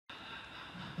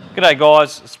G'day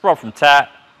guys, it's Rob from TAT.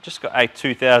 Just got a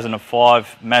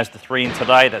 2005 Mazda 3 in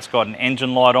today that's got an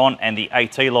engine light on and the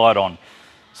AT light on.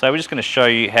 So we're just going to show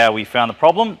you how we found the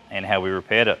problem and how we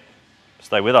repaired it.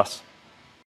 Stay with us.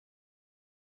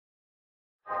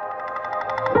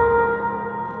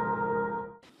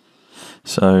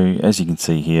 So as you can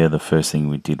see here, the first thing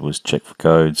we did was check for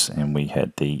codes, and we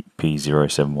had the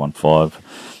P0715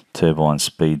 turbine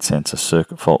speed sensor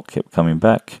circuit fault kept coming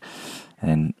back,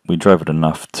 and we drove it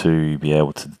enough to be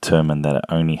able to determine that it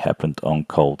only happened on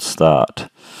cold start.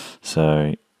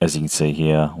 So as you can see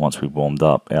here, once we warmed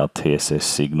up, our TSS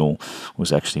signal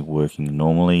was actually working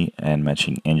normally and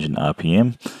matching engine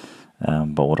RPM.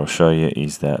 But what I'll show you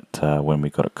is that when we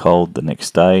got it cold the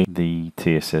next day, the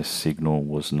TSS signal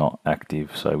was not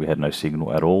active, so we had no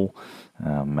signal at all,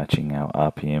 matching our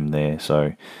RPM there.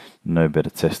 So no better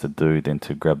test to do than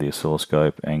to grab the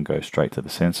oscilloscope and go straight to the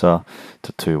sensor. It's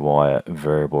a 2-wire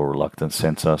variable reluctance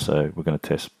sensor, so we're going to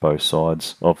test both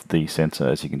sides of the sensor,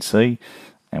 as you can see,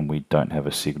 and we don't have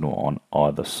a signal on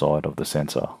either side of the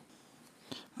sensor.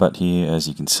 But here, as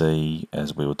you can see,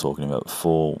 as we were talking about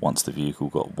before, once the vehicle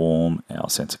got warm,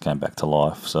 our sensor came back to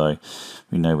life. So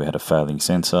we know we had a failing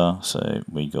sensor, so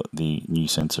we got the new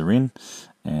sensor in,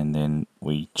 and then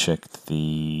we checked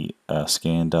the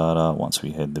scan data. Once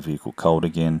we had the vehicle cold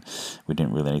again, we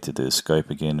didn't really need to do the scope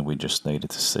again. We just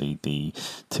needed to see the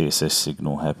TSS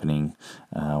signal happening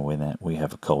when we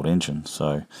have a cold engine.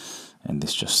 So, and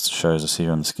this just shows us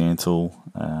here on the scan tool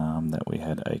that we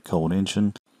had a cold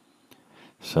engine.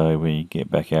 So we get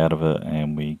back out of it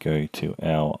and we go to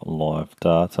our live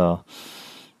data.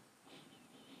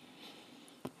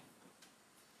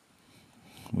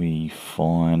 We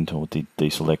find, or did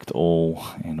deselect all,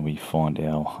 and we find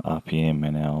our RPM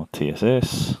and our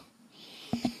TSS.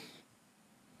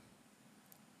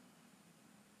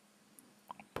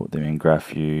 Put them in graph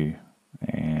view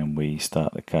and we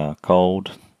start the car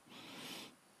cold.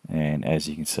 And as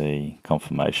you can see,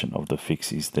 confirmation of the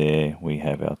fix is there. We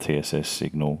have our TSS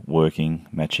signal working,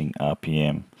 matching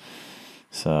RPM.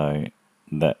 So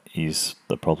that is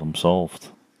the problem solved.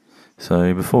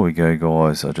 So before we go,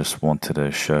 guys, I just wanted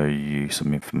to show you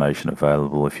some information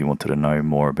available if you wanted to know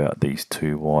more about these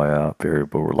 2-wire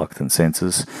variable reluctance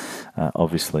sensors.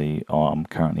 Obviously, I'm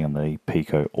currently on the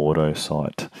Pico Auto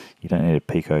site. You don't need a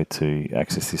Pico to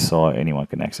access this site. Anyone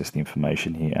can access the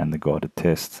information here and the guided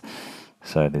tests.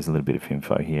 So there's a little bit of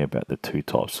info here about the two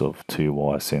types of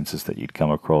 2-wire sensors that you'd come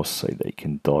across, so that you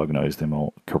can diagnose them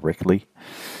all correctly,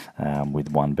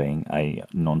 with one being a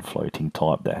non-floating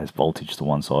type that has voltage to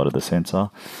one side of the sensor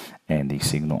and the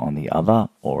signal on the other,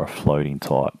 or a floating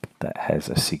type that has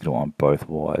a signal on both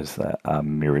wires that are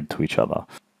mirrored to each other.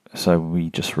 So we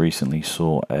just recently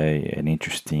saw an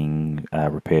interesting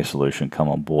repair solution come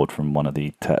on board from one of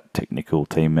the TAT technical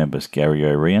team members, Gary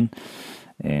O'Rian.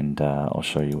 And I'll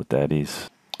show you what that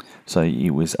is. So it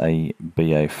was a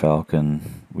BA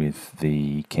Falcon with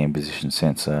the cam position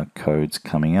sensor codes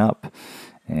coming up,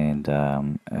 and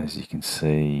as you can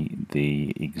see,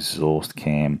 the exhaust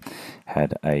cam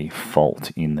had a fault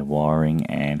in the wiring,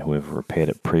 and whoever repaired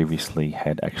it previously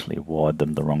had actually wired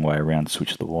them the wrong way around,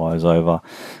 switched the wires over.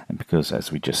 And because,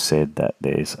 as we just said, that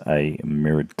there's a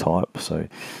mirrored type, so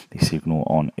the signal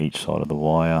on each side of the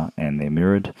wire and they're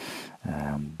mirrored,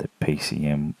 the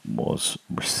PCM was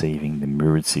receiving the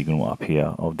mirrored signal up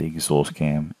here of the exhaust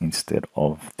cam instead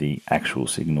of the actual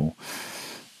signal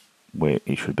where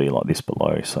it should be like this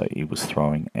below. So it was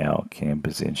throwing our cam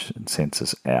position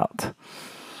sensors out.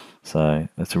 So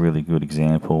that's a really good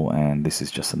example, and this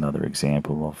is just another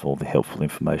example of all the helpful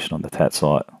information on the TAT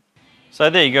site. So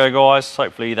there you go guys,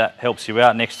 hopefully that helps you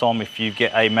out next time if you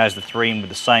get a Mazda 3 in with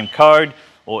the same code,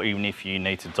 or even if you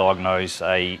need to diagnose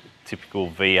a typical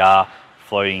VR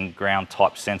floating ground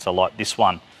type sensor like this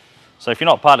one. So if you're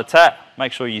not part of TAT,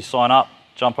 make sure you sign up,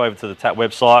 jump over to the TAT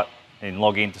website and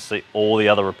log in to see all the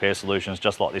other repair solutions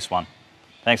just like this one.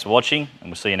 Thanks for watching, and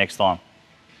we'll see you next time.